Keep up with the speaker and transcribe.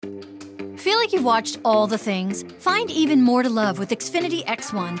Feel like you've watched all the things? Find even more to love with Xfinity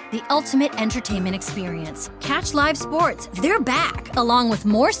X1, the ultimate entertainment experience. Catch live sports, they're back, along with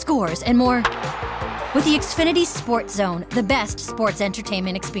more scores and more. With the Xfinity Sports Zone, the best sports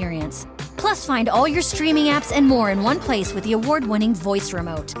entertainment experience. Plus, find all your streaming apps and more in one place with the award-winning voice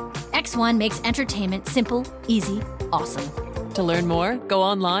remote. X1 makes entertainment simple, easy, awesome. To learn more, go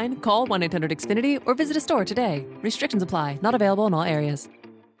online, call 1-800-XFINITY, or visit a store today. Restrictions apply. Not available in all areas.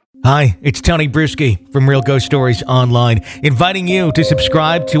 Hi, it's Tony Bruschi from Real Ghost Stories Online, inviting you to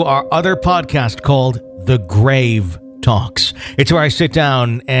subscribe to our other podcast called The Grave Talks. It's where I sit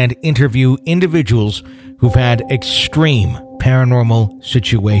down and interview individuals who've had extreme paranormal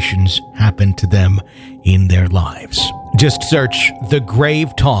situations happen to them in their lives. Just search The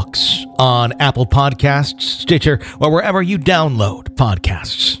Grave Talks on Apple Podcasts, Stitcher, or wherever you download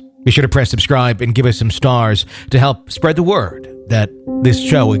podcasts. Be sure to press subscribe and give us some stars to help spread the word that this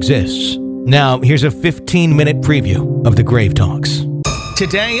show exists. Now, here's a 15-minute preview of The Grave Talks.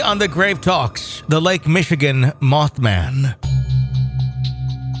 Today on The Grave Talks, the Lake Michigan Mothman.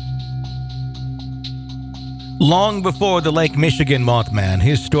 Long before the Lake Michigan Mothman,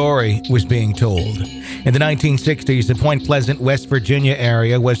 his story was being told. In the 1960s, the Point Pleasant, West Virginia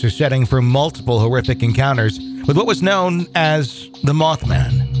area was the setting for multiple horrific encounters with what was known as the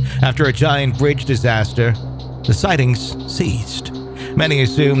Mothman. After a giant bridge disaster, the sightings ceased. Many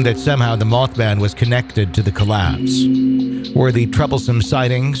assumed that somehow the Mothman was connected to the collapse. Were the troublesome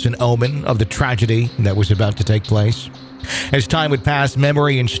sightings an omen of the tragedy that was about to take place? As time would pass,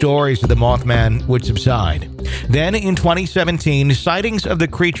 memory and stories of the Mothman would subside. Then, in 2017, sightings of the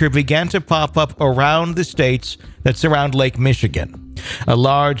creature began to pop up around the states that surround Lake Michigan. A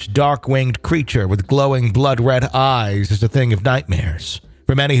large, dark-winged creature with glowing blood-red eyes is a thing of nightmares.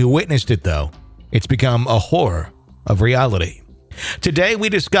 For many who witnessed it, though, it's become a horror of reality. Today, we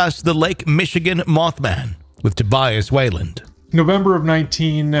discuss the Lake Michigan Mothman with Tobias Wayland. November of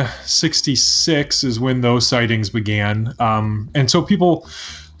 1966 is when those sightings began. And so people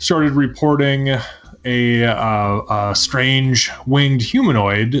started reporting a strange winged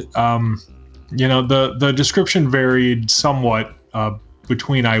humanoid. The description varied somewhat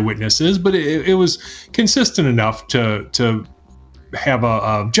between eyewitnesses, but it was consistent enough to have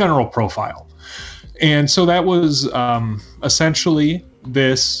a general profile. And so that was essentially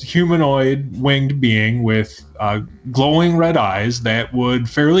this humanoid winged being with glowing red eyes that would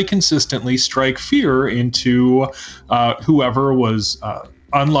fairly consistently strike fear into whoever was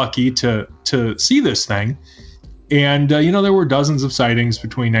unlucky to see this thing. And, there were dozens of sightings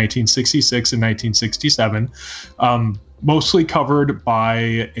between 1966 and 1967, mostly covered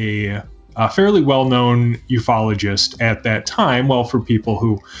by a fairly well-known ufologist at that time, well, for people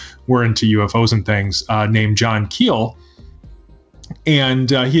who were into UFOs and things, named John Keel. And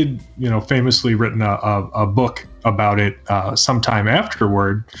he had, famously written a book about it sometime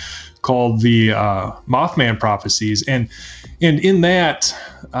afterward called the Mothman Prophecies. And in that,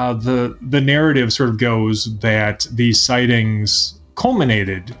 the narrative sort of goes that these sightings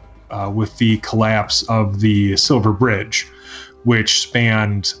culminated with the collapse of the Silver Bridge, which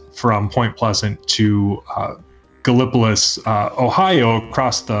spanned from Point Pleasant to Gallipolis, Ohio,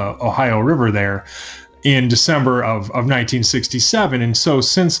 across the Ohio River there in December of 1967. And so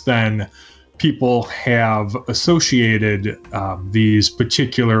since then, people have associated these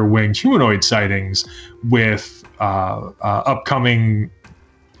particular winged humanoid sightings with upcoming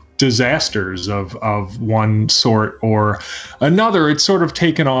disasters of one sort or another. It's sort of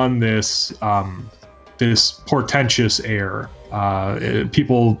taken on this this portentous air.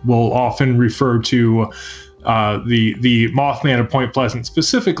 People will often refer to the Mothman of Point Pleasant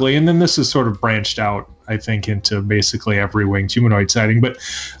specifically, and then this is sort of branched out, I think, into basically every winged humanoid sighting. But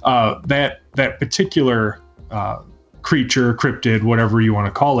that particular creature, cryptid, whatever you want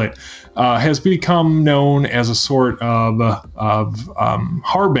to call it, has become known as a sort of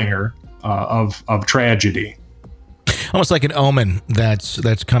harbinger of tragedy. Almost like an omen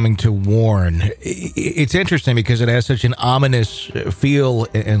that's coming to warn. It's interesting because it has such an ominous feel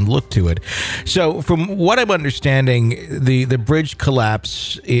and look to it. So from what I'm understanding, the bridge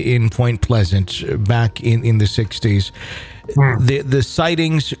collapse in Point Pleasant back in the 60s, the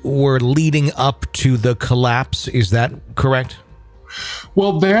sightings were leading up to the collapse. Is that correct?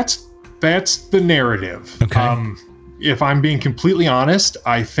 Well, that's the narrative. Okay. If I'm being completely honest,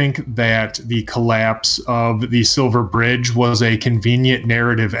 I think that the collapse of the Silver Bridge was a convenient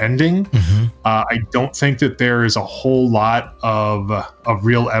narrative ending. Mm-hmm. I don't think that there is a whole lot of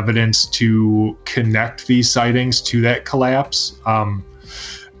real evidence to connect these sightings to that collapse.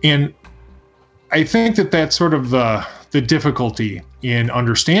 And I think that that's sort of the difficulty in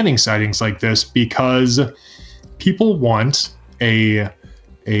understanding sightings like this, because people want they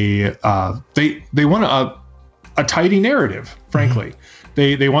want a tidy narrative, frankly.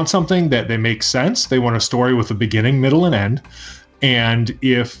 They want something that makes sense. They want a story with a beginning, middle, and end. And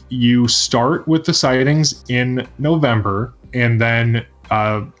if you start with the sightings in November and then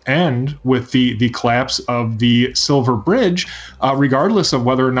end with the collapse of the Silver Bridge, regardless of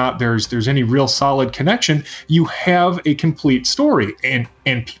whether or not there's any real solid connection, you have a complete story, and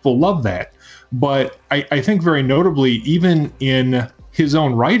people love that. But I think very notably, even in his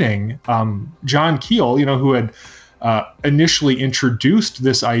own writing, John Keel, who had initially introduced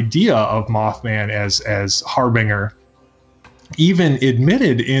this idea of Mothman as harbinger, even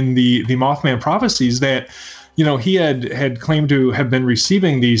admitted in the Mothman prophecies that he had claimed to have been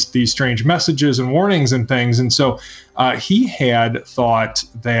receiving these strange messages and warnings and things. And so he had thought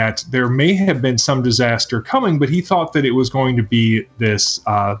that there may have been some disaster coming, but he thought that it was going to be this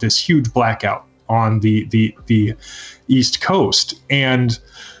huge blackout on the East Coast. And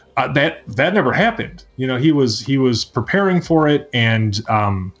that never happened. He was preparing for it, and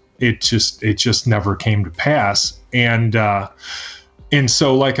it just never came to pass. And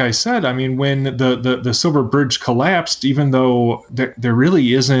so, like I said, I mean, when the Silver Bridge collapsed, even though there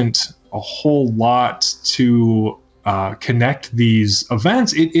really isn't a whole lot to connect these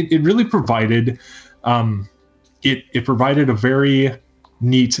events, it really provided it provided a very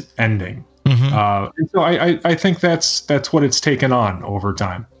neat ending. And so I think that's what it's taken on over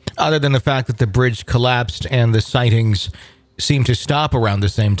time. Other than the fact that the bridge collapsed and the sightings seem to stop around the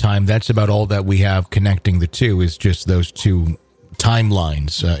same time, that's about all that we have connecting the two, is just those two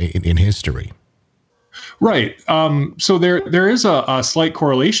timelines in history. Right. So there is a slight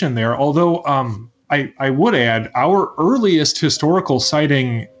correlation there, although I would add our earliest historical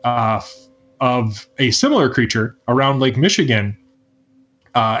sighting of a similar creature around Lake Michigan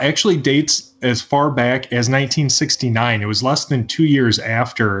actually dates as far back as 1969. It was less than 2 years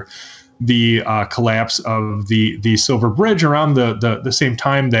after the collapse of the Silver Bridge, around the same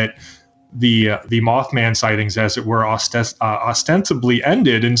time that the Mothman sightings, as it were, ostensibly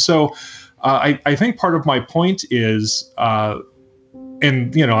ended. And so I think part of my point is,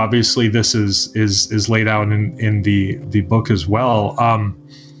 and obviously this is laid out in the book as well,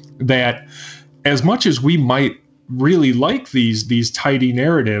 that as much as we might really like these tidy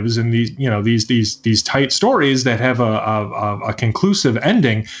narratives and these tight stories that have a conclusive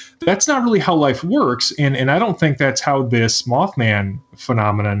ending, that's not really how life works, and I don't think that's how this Mothman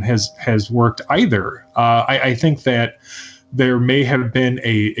phenomenon has worked either. I think that there may have been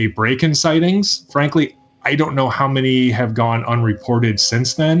a break in sightings. Frankly, I don't know how many have gone unreported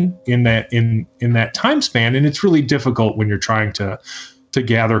since then in that time span, and it's really difficult when you're trying to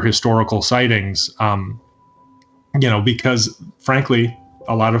gather historical sightings. Because frankly,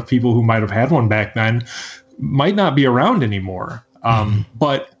 a lot of people who might have had one back then might not be around anymore.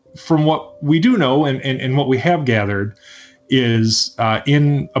 But from what we do know and what we have gathered is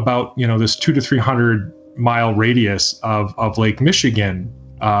in about, this 200 to 300 mile radius of Lake Michigan,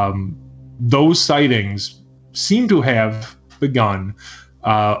 those sightings seem to have begun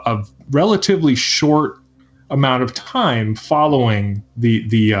a relatively short amount of time following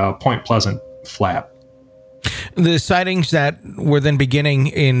the Point Pleasant flap. The sightings that were then beginning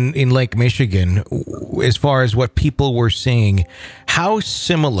in Lake Michigan, as far as what people were seeing, how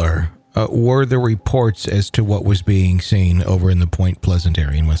similar were the reports as to what was being seen over in the Point Pleasant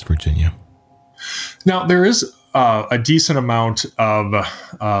area in West Virginia? Now, there is a decent amount of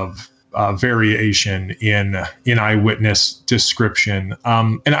variation in eyewitness description,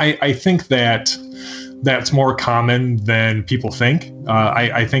 and I think that's more common than people think.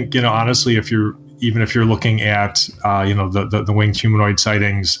 I think, honestly, if you're looking at, the winged humanoid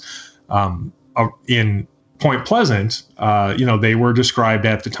sightings in Point Pleasant, they were described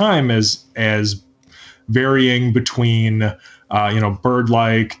at the time as varying between,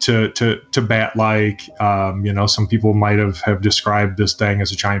 bird-like to bat-like. Some people might have described this thing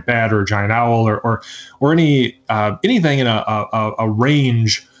as a giant bat or a giant owl or anything in a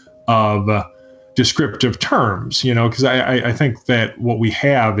range of descriptive terms. Because I think that what we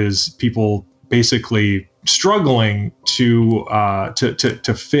have is people basically struggling to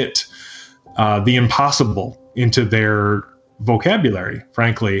fit the impossible into their vocabulary,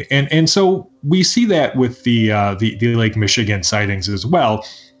 frankly, and so we see that with the Lake Michigan sightings as well,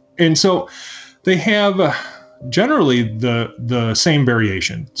 and so they have generally the same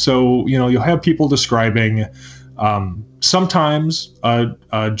variation. So you'll have people describing sometimes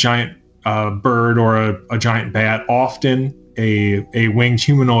a giant bird or a giant bat, often a winged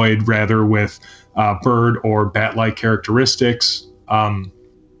humanoid, rather, with bird or bat-like characteristics.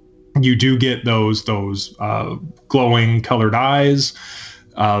 You do get those glowing colored eyes.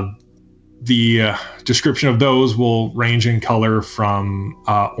 The description of those will range in color from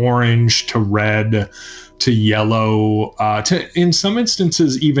orange to red to yellow to, in some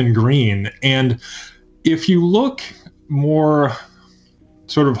instances, even green. And if you look more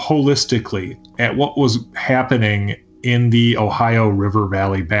sort of holistically at what was happening in the Ohio River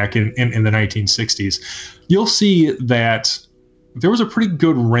Valley back in the 1960s, you'll see that there was a pretty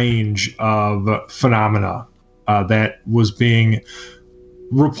good range of phenomena that was being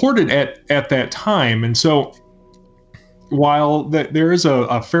reported at that time. And so while there is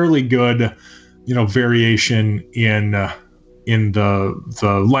a fairly good, variation in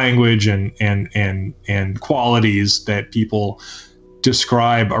the language and qualities that people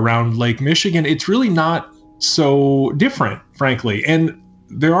describe around Lake Michigan, it's really not so different, frankly. And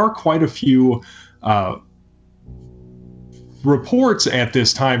there are quite a few reports at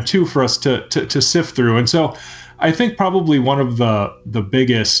this time too for us to sift through. And so I think probably one of the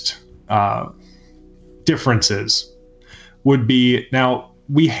biggest differences would be, now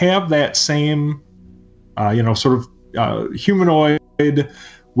we have that same sort of humanoid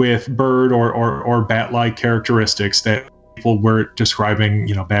with bird or bat-like characteristics that people were describing,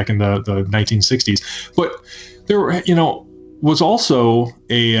 back in the 1960s. But there, was also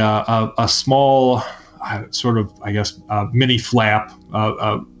a small sort of, I guess, mini flap,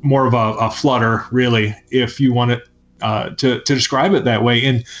 more of a flutter, really, if you want it to describe it that way,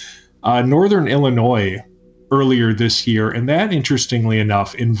 in northern Illinois earlier this year. And that, interestingly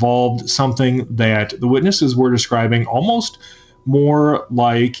enough, involved something that the witnesses were describing almost more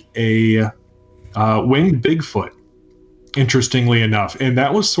like a winged Bigfoot, interestingly enough. And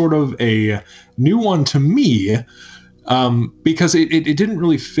that was sort of a new one to me, because it didn't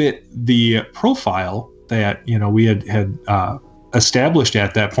really fit the profile that we had established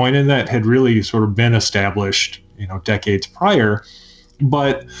at that point, and that had really sort of been established decades prior.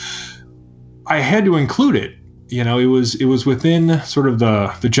 But I had to include it. It was within sort of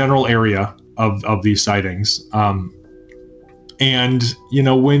the general area of these sightings. And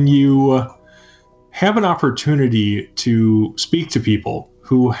when you have an opportunity to speak to people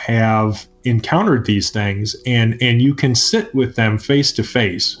who have encountered these things, and you can sit with them face to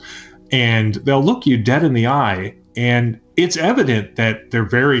face, and they'll look you dead in the eye, and it's evident that they're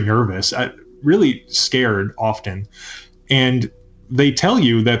very nervous, really scared often. And they tell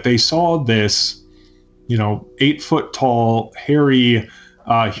you that they saw this, 8-foot tall, hairy,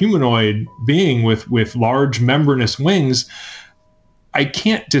 humanoid being with large membranous wings. I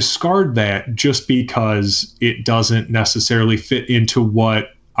can't discard that just because it doesn't necessarily fit into what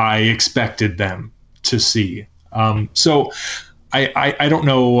I expected them to see. So I don't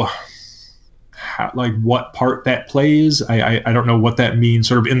know what part that plays. I don't know what that means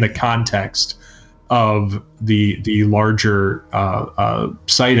sort of in the context of the larger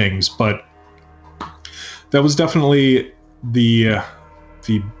sightings, but that was definitely the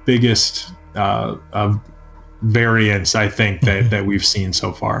biggest variance, I think, that we've seen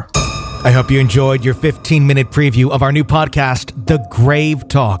so far. I hope you enjoyed your 15-minute preview of our new podcast, The Grave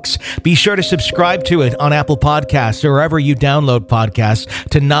Talks. Be sure to subscribe to it on Apple Podcasts or wherever you download podcasts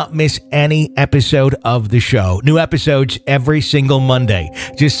to not miss any episode of the show. New episodes every single Monday.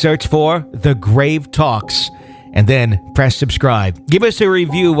 Just search for The Grave Talks and then press subscribe. Give us a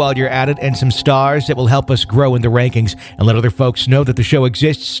review while you're at it and some stars that will help us grow in the rankings and let other folks know that the show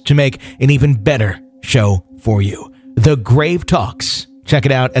exists to make an even better show for you. The Grave Talks. Check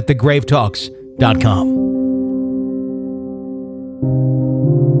it out at thegravetalks.com.